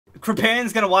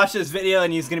Kriparian's gonna watch this video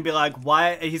and he's gonna be like,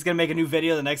 why? He's gonna make a new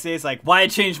video the next day. It's like, why I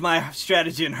changed my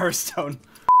strategy in Hearthstone.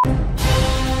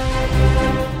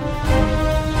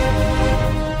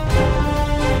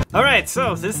 Alright,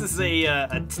 so this is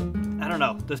I don't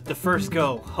know, the first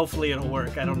go. Hopefully it'll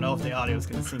work. I don't know if the audio is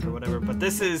gonna sync or whatever, but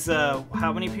this is,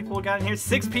 how many people we got in here?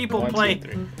 6 people play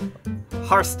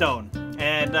Hearthstone.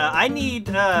 And I need,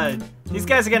 these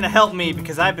guys are gonna help me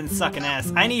because I've been sucking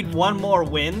ass. I need one more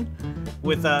win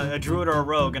with a druid or a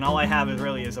rogue, and all I have is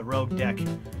really a rogue deck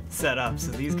set up.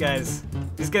 So these guys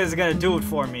are gonna do it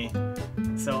for me.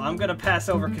 So I'm gonna pass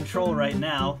over control right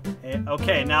now.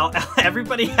 Okay, now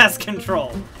everybody has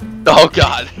control. Oh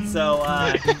god. So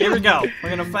here we go.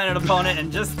 We're gonna find an opponent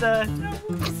and just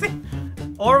see.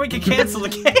 Or we could cancel the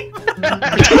game.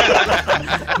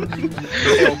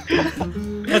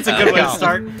 That's a good way to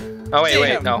start. Oh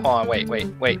wait, no, hold on,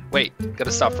 wait.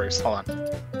 Gotta stop first. Hold on.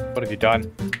 What have you done?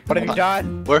 What have you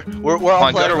done? We're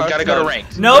all playing. We gotta go to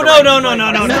ranked. No. I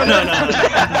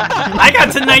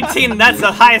got to 19. That's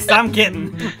the highest I'm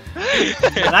getting.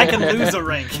 And I can lose a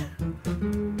rank.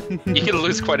 You can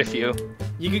lose quite a few.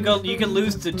 You can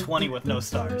lose to 20 with no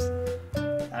stars.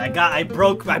 I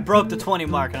broke the 20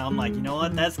 mark, and I'm like, you know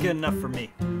what? That's good enough for me.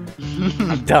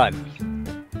 I'm done.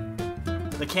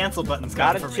 The cancel button's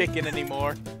not got a chicken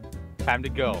anymore. Time to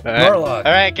go. All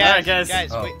right, guys.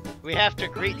 Oh. We have to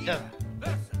greet them.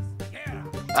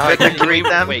 Greet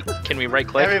them. Wait, can we right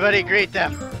click? Everybody greet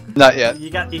them. Not yet. You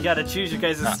gotta choose your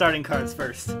guys' starting cards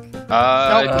first. Get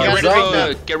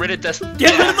rid of this.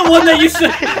 Get rid of the one that you said.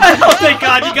 Oh thank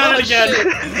God, you got it again.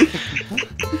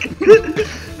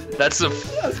 That's a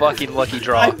fucking lucky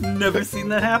draw. I've never seen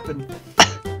that happen.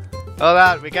 Hold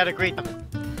on, we gotta greet them.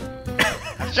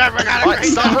 I'm sorry, we gotta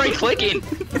greet Stop them. right clicking.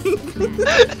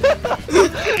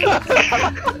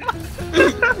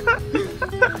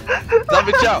 Let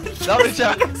me chow.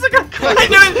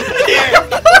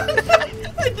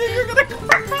 I knew you were gonna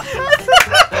cry.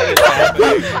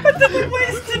 I thought we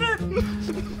wasted it.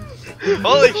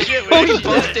 Holy shit, we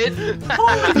both did.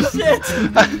 Holy shit.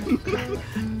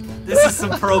 This is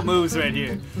some pro moves right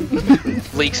here.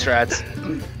 League strats.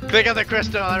 Click on the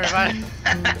crystal, everybody.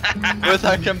 With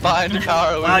our combined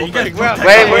power, wow, we you will guys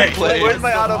break. Where's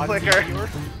my auto clicker?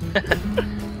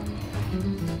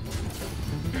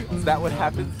 Is that what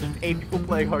happens if 8 people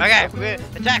playing Hearthstone? Okay,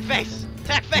 attack face!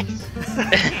 Attack face!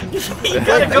 You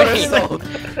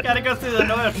gotta go through the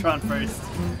Neutron first.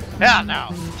 Hell no!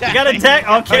 You gotta attack.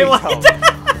 Okay, well.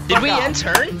 Did we end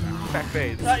turn? Attack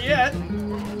phase. Not yet.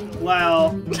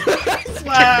 Wow.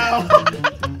 Wow.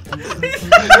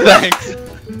 Thanks.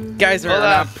 Guys are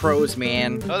not pros,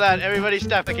 man. Hold on, everybody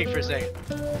stop thinking for a second.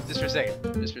 Just for a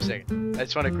second. I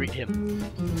just want to greet him.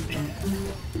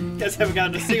 You guys haven't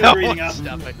gotten a single greeting up.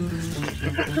 Stop it.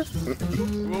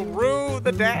 We'll rue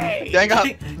the day. Gang up.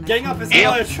 Gang up is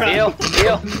Neutron. Heal.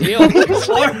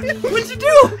 What'd you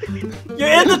do? You're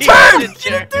in the turn! You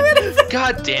didn't do anything!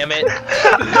 God damn it.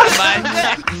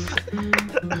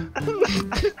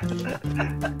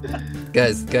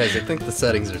 Guys, I think the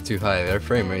settings are too high. Our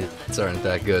frame rates aren't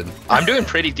that good. I'm doing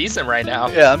pretty decent right now.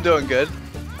 Yeah, I'm doing good.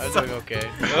 I'm doing okay.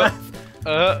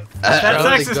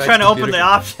 That's just trying to open the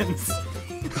options.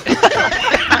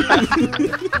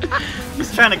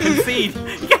 He's trying to concede.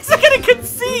 You guys are gonna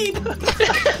concede!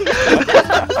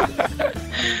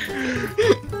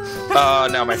 Oh,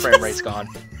 now my frame rate's gone.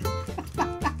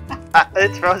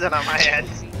 It's frozen on my end.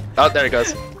 Oh, there it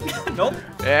goes. Nope.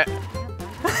 Yeah.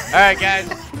 Alright, guys.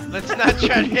 Let's not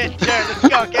try to hit turn. Let's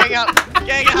go. Gang up.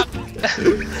 Gang up.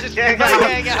 Just gang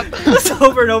up. It's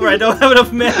over and over. I don't have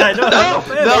enough mana. I don't have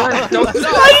enough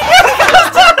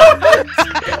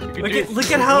mana.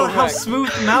 Look at how smooth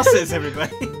the mouse is,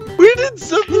 everybody. We did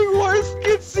something worse.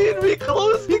 Concede. We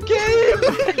closed the game.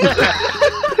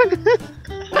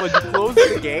 Oh, you closed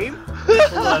the game?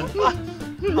 Hold on.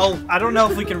 Oh, I don't know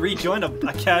if we can rejoin a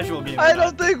casual game. I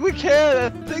don't think we can. I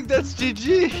think that's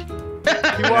GG.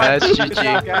 That's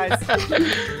GG,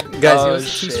 Guys, he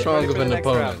was too strong of an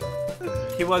opponent.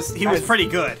 He was pretty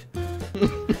good.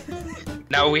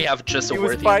 Now we have just a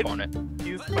worthy opponent.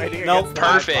 He was fighting Nope.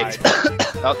 Perfect.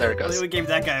 Oh, there it I goes. think we gave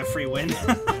that guy a free win.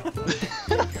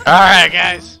 Alright,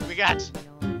 guys. We got.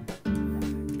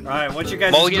 Alright, what's your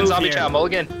guys' Mulligan, move zombie here? chow,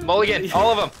 Mulligan, all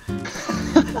of them.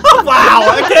 Oh,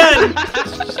 wow, again!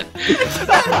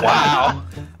 Wow.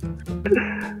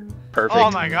 Perfect.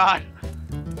 Oh my god.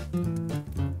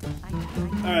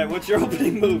 Alright, what's your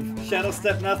opening move? Shadow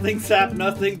step nothing, sap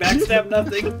nothing, backstab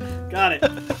nothing. Got it.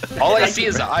 All I see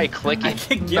is I clicking I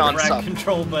can give rack nonstop.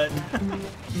 control, but...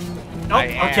 Oh,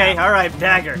 okay, alright,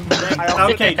 dagger.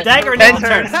 Okay, dagger and end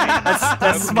turn.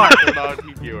 That's smart.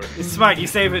 It's smart, you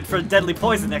save it for deadly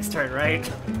poison next turn, right?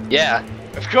 Yeah.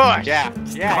 Of course. Yeah.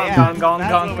 Gong, gong,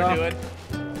 That's gong, what we're gong.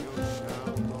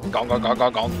 doing. Gong, gong, gong,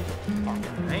 gong, gong.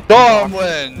 Right.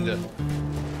 Stormwind.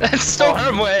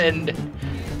 Stormwind.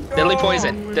 Deadly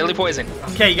poison. Deadly poison.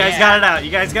 Okay, you guys got it out.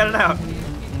 You guys got it out.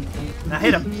 Now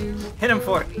hit him. Hit him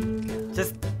for it.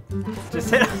 Just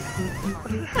hit him.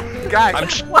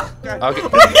 Guys. Okay. You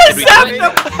Did we stabbed do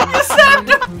him! You stabbed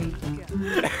him!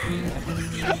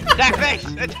 Attack face!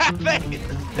 Attack face!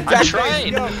 I'm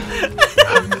trying.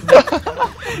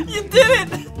 You did it!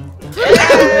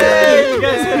 Hey! You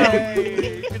guys hit him.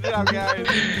 Hey! Good job, guys.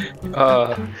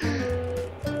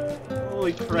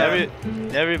 Holy crap.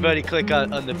 Everybody click on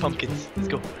the pumpkins. Let's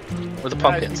go. With the Guys,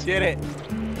 pumpkins. we did it.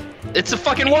 It's a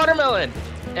fucking watermelon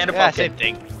and a Yeah, pumpkin.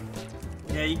 same thing.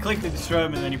 Yeah, you click to destroy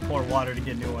them and then you pour water to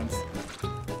get new ones.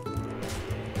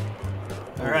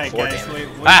 Alright, 4 guys, damage.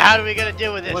 How are we gonna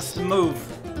deal with what's this? the move?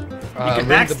 Ring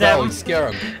the backstab bell, him. you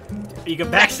scare him. You can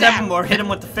backstab him or hit him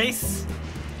with the face.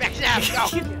 Backstab!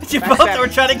 Go! You both are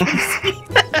trying to concede.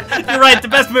 You're right, the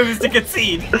best move is to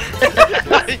concede.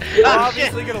 We're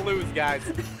obviously gonna lose, guys.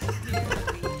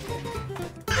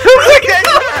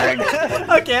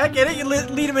 Okay, I get it. You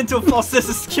lead him into a false sense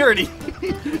of security.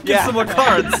 Get some more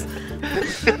cards.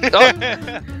 Oh,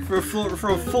 For a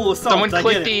full assault. Someone I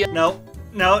clicked get it. the-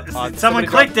 No. Somebody Someone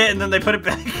clicked it and then they put it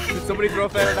back. Did somebody throw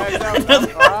Fahrenheit out?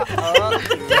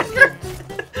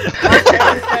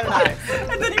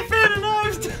 And then he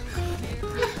fan-knifed.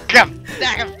 Come!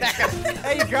 Stack him! Stack him!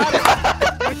 Hey, you got it!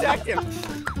 You attacked him!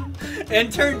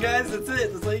 End turn, guys. That's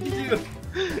it. That's all you can do.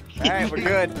 Alright, we're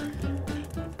good.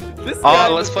 This Oh, guy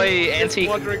let's was play just antique.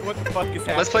 wondering what the fuck is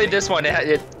happening. let's play this one.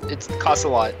 It costs a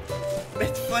lot.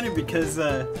 It's funny because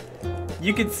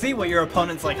you can see what your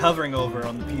opponent's like hovering over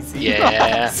on the PC.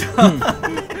 Yeah.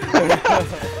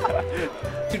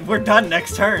 Dude, we're done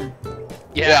next turn.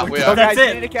 Yeah, we So are. that's Guys,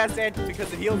 you it. need to cast Antique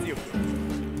because it heals you.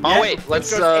 Oh wait,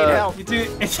 let's Goes 8 health. You do.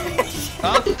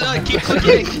 keep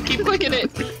clicking it. Keep clicking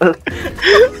it.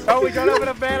 Oh, we don't have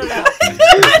enough mana now.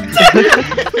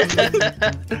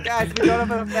 Guys, we don't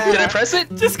have enough mana. Did I press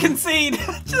it? Just concede.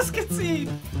 Just concede.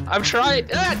 I'm trying.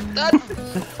 You guys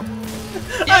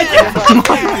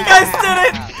did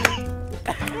it.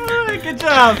 Alright, good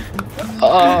job. Good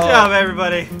job,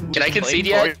 everybody. Can I concede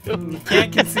yet? You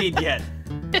can't concede yet.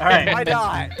 Alright. Why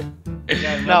not?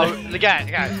 No,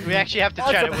 guys, we actually have to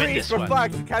try to It's a win priest, this we're one.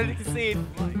 fucked. You kind of concede.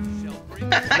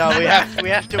 No, we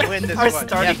have to win this Our one. We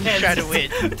starting have to try to win.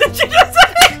 Did you just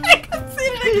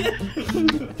concede again?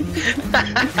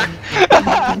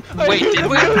 Wait, did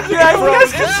we? Yeah, you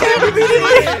guys conceded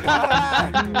immediately.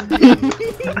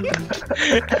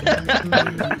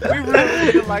 We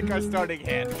really didn't like our starting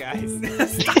hand, guys.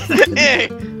 Hey,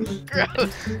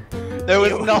 gross. There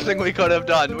was nothing we could have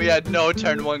done. We had no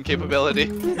turn 1 capability.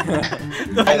 And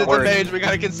it's a mage, we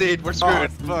gotta concede. We're Oh,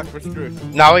 screwed. fuck, we're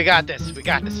screwed. No, we got this. We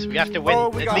got this. We have to win Oh,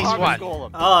 we at got least Harvest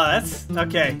one. Golem. Oh, that's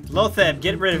okay. Lotheb,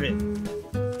 get rid of it.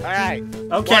 Alright.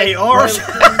 Okay, or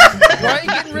Why are you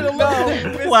getting rid of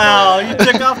low? wow, you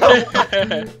took off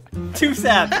the 2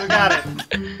 saps. We got it.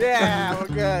 Yeah, we're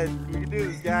good. We can do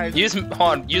this, guys. Use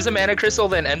use a mana crystal,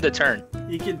 then end the turn.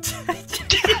 You can.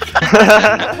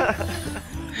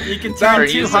 You can Or turn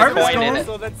 2 use a harvest coin in golems. it.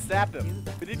 So then sap him.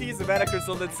 We need to use the mana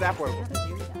crystal, then sap worm.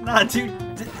 Nah, dude.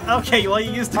 Okay, well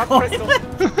you used the Hot coin. crystal.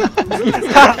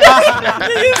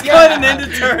 You used coin and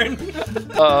ended turn.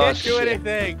 Oh Can't do shit.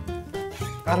 anything.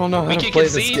 I don't know how We to can play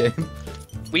concede. this game.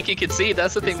 We can concede.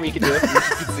 That's the thing we can do.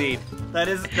 Concede. That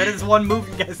is one move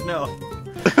you guys know.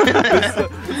 It's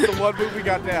the one move we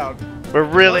got down. We're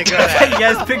really good Okay, at you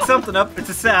guys pick something up. It's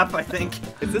a sap, I think.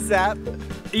 It's a sap.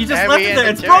 You just And left we it there.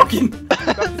 ended It's turn. broken.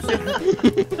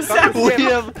 Sap. We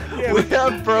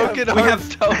have broken We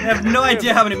Hearthstone. have no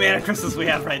idea how many mana crystals we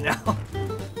have right now.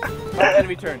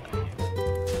 Enemy turn.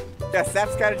 Yeah,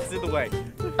 sap's kind of just in the way.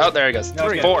 Oh, there it goes.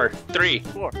 Okay. 4, 3.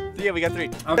 4. Yeah, we got 3.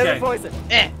 Okay. Better poison.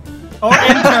 Or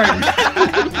end turn.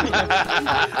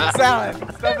 Salad.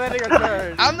 Stop ending our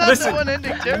turn. I'm not Listen, the one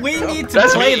ending turn. We need to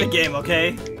That's play me. the game,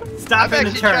 okay? Stop I'm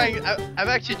ending actually turn. trying. I'm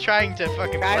actually trying to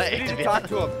fucking Guys, play. we need to be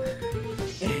talk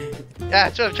honest. to him. Yeah,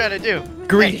 that's what I'm trying to do.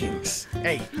 Greetings.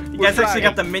 Hey, You guys actually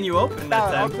got the menu open that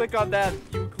Salad, I'll time. click on that.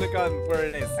 You click on where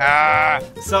it is.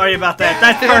 Sorry about that.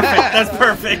 That's perfect. That's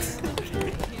perfect.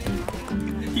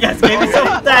 You guys gave me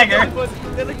some dagger.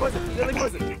 Deadly poison. Deadly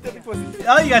poison. Deadly poison.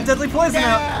 Oh, you got deadly poison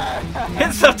out.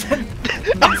 Hit something.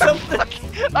 Hit something.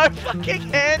 Our fucking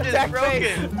hand is Attack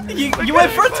broken. You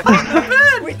went for a top of the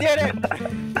bed. We did it!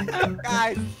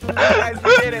 Guys,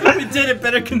 we did it! We did it.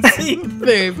 Better concede.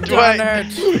 They've done it.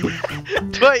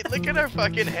 Wait, look at our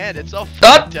fucking hand. It's all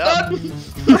fucked up.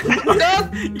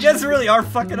 You guys really are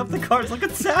fucking up the cards. Look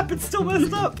at Sap, it's still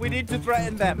messed up. We need to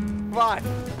threaten them. Come on.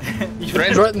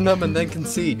 Threaten them and then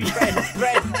concede.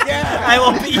 Threaten. Yeah. I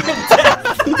will beat you to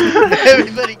death.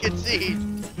 Everybody concede.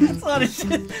 It's a lot of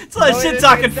shit. It's a lot of shit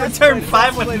talking for turn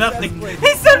 5 with nothing.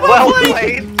 He said Well well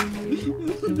played. You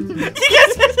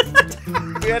guys.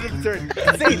 We had a turn.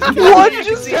 Concede. What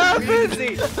just happened?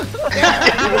 Concede.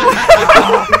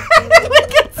 We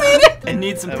conceded. I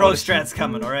need some pro strats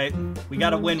coming, alright? We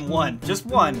gotta win one. Just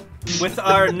one. With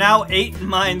our now 8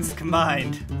 minds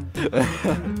combined. I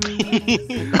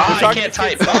can't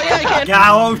type. Oh yeah, I can.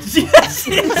 Go.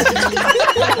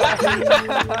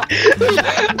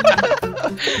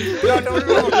 No.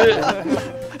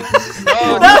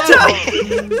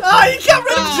 Oh, you got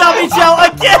rid of Zombie Joe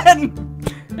again!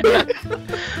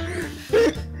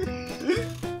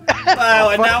 Wow,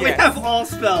 and now we have all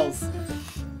spells.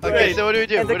 Okay, so what do we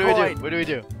do? And the What do we coin. do? What do we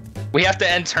do? We have to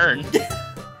end turn.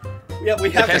 Yeah,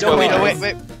 we have Depends to what we go. do.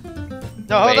 Wait.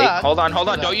 No, hold on. Hold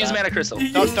on. Don't use mana crystal.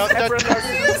 Don't.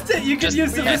 You can Just-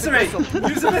 use the eviscerate.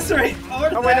 Use eviscerate.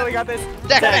 Oh wait, no, we got this.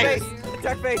 Deck face. face.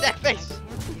 Attack face. Deck face.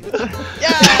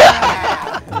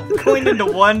 Yeah! Coined into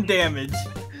 1 damage.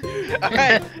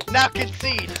 Alright, now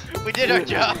concede. We did our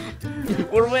job.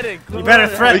 We're winning. You better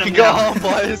threaten We him can go now. home,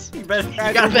 boys. You better. You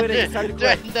Guys, gotta we're winning. It's time to quit.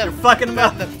 Threaten You're them. fucking him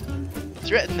up.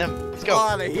 Threaten them. Let's go.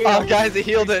 Oh, they healed. Oh, guys, he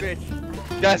healed it.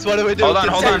 Guys, what do we do? Hold on.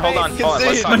 Let's talk about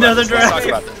Concede. Another this. Let's talk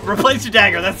draft. about this. Replace your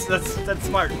dagger. That's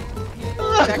smart.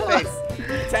 Attack face.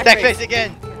 Attack Deck face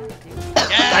again.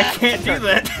 I can't do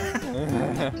that.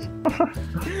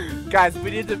 Guys,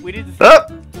 we need to.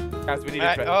 Up. Guys, we need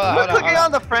Alright, to. hold Looking on.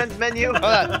 on the friends menu. Hold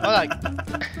on.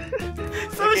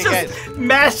 So it's Okay, just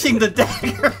mashing the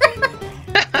dagger.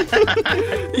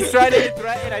 He's trying to hit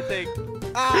threaten, I think.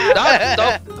 Ah!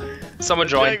 Stop. Someone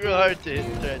Trying join. real hard to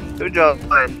threaten. Good job.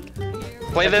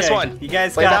 Play this Okay, one. You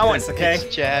guys Play got that this, one. okay?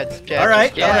 It's Chad. All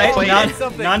right, Yeah, all right. play it.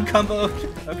 Something. Non-combo.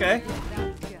 Okay.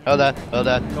 Hold on.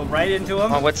 Go right into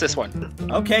him. Oh, what's this one?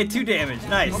 Okay, 2 damage.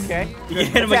 Nice. Okay. You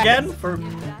hit him again for.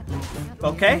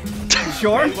 Okay. You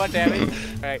sure? Okay, 1 damage.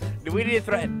 Alright. Do we need to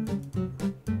threaten?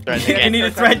 Threaten You again. need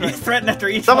to threaten after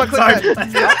each Someone one. click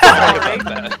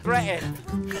Sorry. Threaten.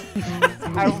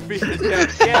 I will beat the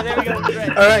judge. Yeah, there we go.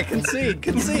 Threaten. Alright, concede.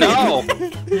 No.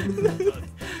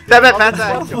 Step it,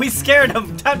 Fanta. We scared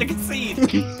him. Time to concede.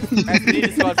 Guys, we need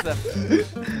to spot them.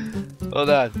 Hold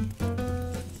on.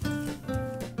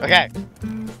 Okay.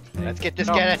 Let's get this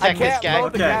guy to I attack this can't guy.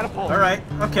 load the Okay. catapult. All right.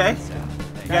 Okay.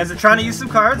 You guys are trying to use some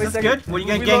cards. Wait a That's second. good. What are you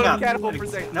gonna Reload gang the up? catapult for a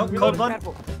second. Nope. Reload Cold the blood.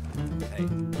 catapult.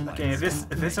 Okay.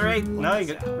 Eviscerate. No.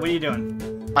 What are you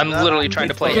doing? I'm literally trying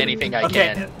to play anything I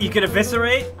Okay. can. You could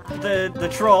eviscerate the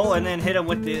troll and then hit him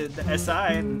with the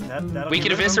SI, and that'll. We get can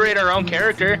rid of him. eviscerate our own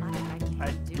character.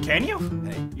 Can you?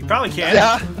 You probably can.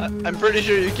 Yeah, I'm pretty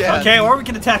sure you can. Okay, or we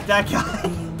can attack that guy.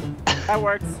 That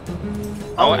works.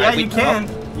 Oh, yeah, we- you can.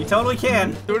 You totally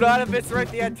can. Do not eviscerate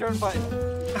the end turn button.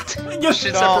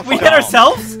 Shit's No. up for We fun. hit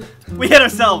ourselves? We hit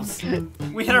ourselves.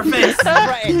 We hit our face.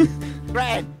 Threaten.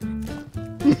 Threaten.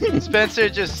 Spencer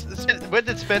just. When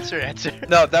did Spencer answer?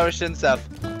 No, that was Shinsef.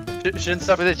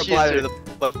 Shinsef With a replied cheeser. to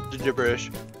the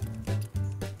gibberish.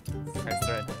 Guys,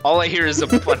 threaten. All I hear is a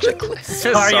bunch of clicks.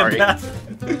 Sorry, I'm bad.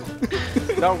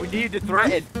 No, we need to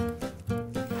threaten.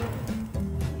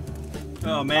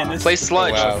 Oh man, this Play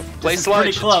sludge. Wow. Play this is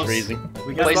pretty sludge. close. Freezing.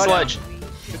 We got Play sludge.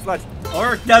 It's much.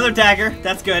 Or another dagger.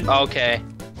 That's good. Okay.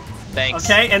 Thanks.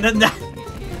 Okay, and then that.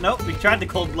 Nope, we tried the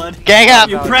cold blood. Gang up!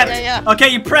 You No, prepped. yeah. Okay,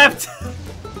 you prepped.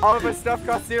 All of our stuff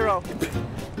costs 0.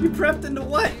 You prepped into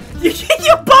what? You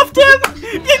buffed him.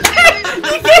 You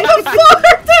gave him full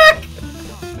attack.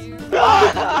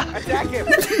 Attack him.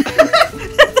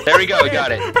 There we go. We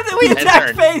got it. And then we End attacked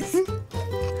turn. face.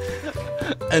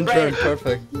 End turn,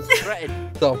 perfect. Threaten.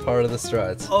 It's all part of the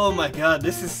strides. Oh my god,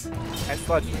 this is And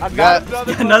sludge. I've Got- got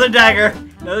another dagger.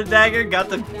 Another dagger. Got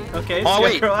the. Okay, Oh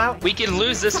wait, Scarecrow out. we can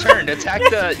lose this turn. Attack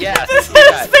the. Yeah. Just do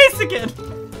hit that. his face again.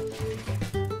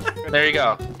 There you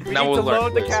go. We Now need we'll to learn.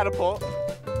 load the catapult.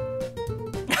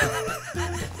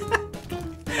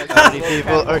 How many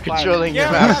people are controlling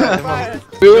your mouse at the moment?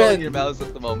 Do Your mouse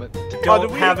at the moment. Don't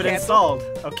do we have it cancel?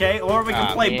 installed. Okay, or we can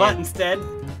Ah, play man. butt instead.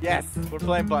 Yes, we're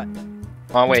playing button.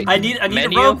 Oh wait. I need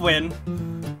Menu? a rogue win.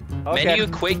 Okay. Menu,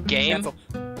 quick game. Cancel.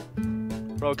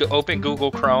 Open Google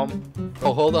Chrome.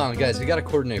 Oh, hold on, guys. We gotta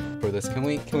coordinate for this. Can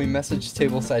we message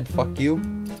tableside fuck you?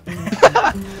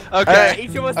 Okay. Alright,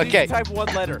 each of us needs Okay. to type 1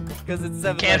 letter because it's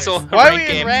 7 Cancel. letters. Why are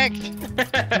we Rank in game.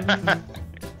 ranked?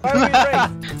 Why are we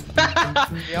ranked?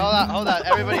 Yeah, hold on,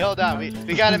 everybody hold on. We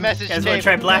got a message Guys table. wanna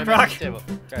try We got a Blackrock? message table.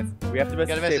 Guys, we have to message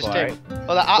Gotta message table, table. alright?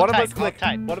 Well, I'll One of type. us click. I'll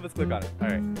type. One of us click on it.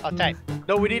 Alright. I'll type.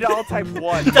 No, we need to all type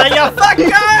one. Yeah, fuck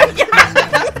God!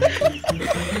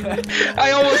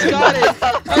 I almost got it.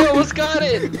 I almost got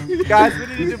it. Guys, we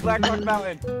need to do Black Rock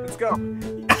Mountain. Let's go.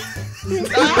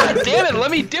 Ah, damn it!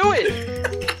 Let me do it.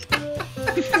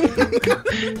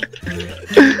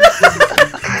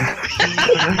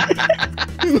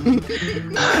 You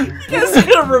guys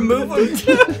gonna remove him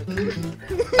too?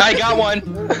 I got one.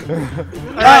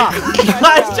 Alright,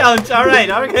 class challenge. Alright,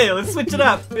 okay, let's switch it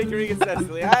up. Victory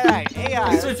successfully. Alright,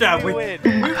 AI. Switch up. We We win.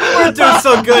 weren't doing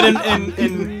so good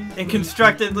in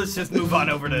constructed. Let's just move on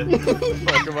over to.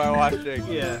 What am I watching?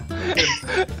 Yeah.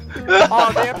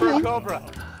 Oh, the Emperor Cobra.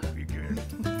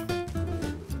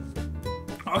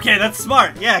 Okay, that's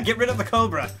smart. Yeah, get rid of the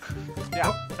Cobra.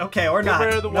 Yeah. Okay, or Get not.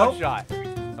 rid of the one Nope. shot.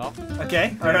 No. Okay,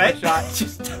 Get rid of alright. the shot.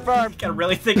 Just Firm. gotta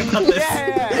really think about this.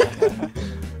 Yeah.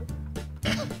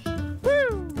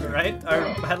 Alright,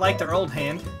 I liked our old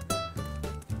hand.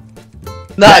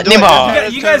 Not do it. anymore.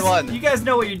 You turn guys, one. you guys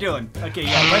know what you're doing. Okay,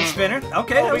 yeah, red spinner.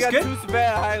 Okay, Oh, that we was got good. two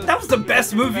Savannah Highlands. That was the We got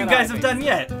best two move you Savannah guys have Highlands.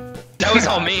 done yet. That was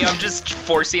all me. I'm just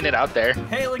forcing it out there.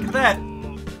 Hey, look at that.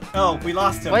 Oh, we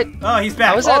lost him. What? Oh, he's back.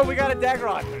 How was Oh, that? we got a dagger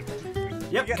on.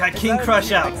 Yep, Yeah, got is King that a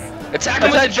Crush out. Phoenix? Attack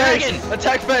him with the dragon.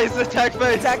 Attack face. Attack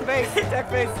face. Attack face. Attack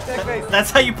face. Attack face.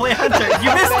 That's how you play Hunter.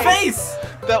 You missed face.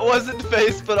 That wasn't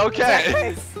face, but Attack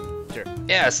okay. face. Sure.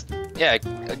 Yes. Yeah.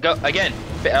 Go again.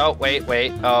 Oh wait.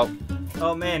 Oh.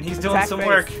 Oh man, he's doing Attack some face.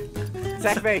 work.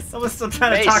 Attack face. I was still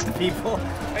trying to Face. talk to people.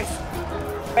 Face.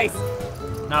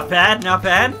 Face. Not bad, not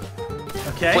bad.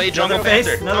 Okay. Play Jungle another face.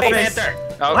 Panther. Another Jungle face. Panther.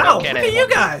 Oh, Wow, no, look can't at anymore. you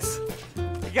guys.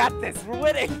 We got this. We're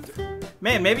winning.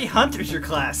 Man, maybe Hunter's your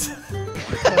class.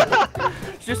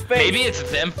 Just face. Maybe it's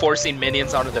them forcing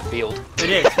minions onto the field. It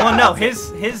is. Well, no,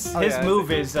 his yeah,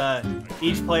 move is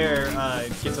each player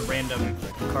gets a random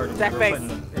card Attack put face. in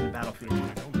the battlefield.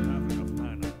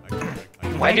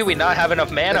 Why do we not have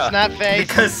enough mana? It's not face.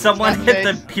 Because someone Not hit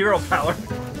face. the hero power.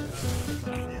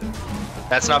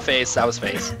 That's not face. That was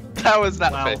face. That was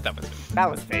not Wow. face. That was face. That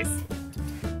was face.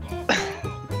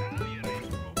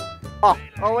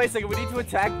 Oh, wait a second. We need to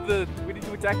attack the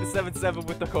 7/7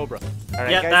 with the Cobra. All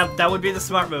right, Yeah, guys. that would be the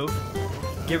smart move.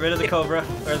 Get rid of the Cobra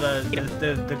or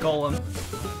the golem.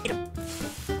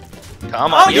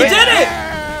 Come on. Oh, you did it!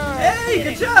 Hey,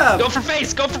 good job. Go for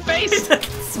face. Go for face.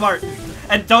 Smart.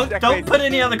 And don't Check don't face. put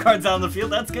any other cards out on the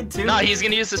field. That's good too. No, he's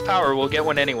gonna use his power. We'll get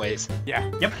one anyways. Yeah.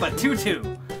 Yep, but 2/2,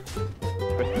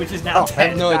 which is now Oh, 10. I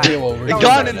have no idea what we're doing.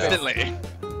 Gone right now. instantly.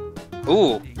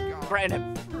 Ooh. Threaten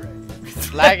him.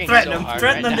 Lagging Threaten so him. hard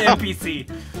Threaten right them now. to NPC.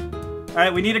 All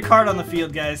right, we need a card on the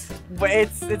field, guys. Wait,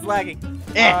 it's lagging.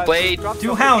 Blade. drop Do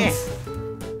something. hounds.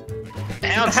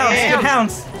 Hounds. Hounds. Good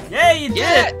hounds. Yeah, you did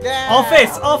Yeah. it. Yeah. All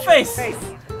face. All face. Face.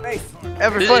 Face.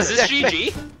 Every Is this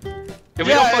GG? If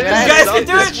we Yeah, don't fuck yeah, You this guys up, can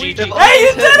do this it. GG. Hey,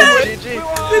 you did it. GG.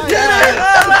 You did it.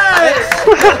 All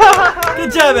right.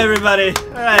 Good job, everybody.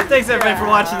 All right, thanks everybody for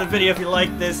watching the video. If you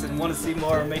like this and want to see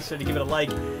more, make sure to give it a like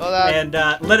Hold on. and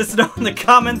let us know in the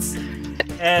comments.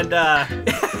 And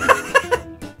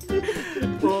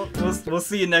we'll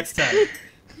see you next time.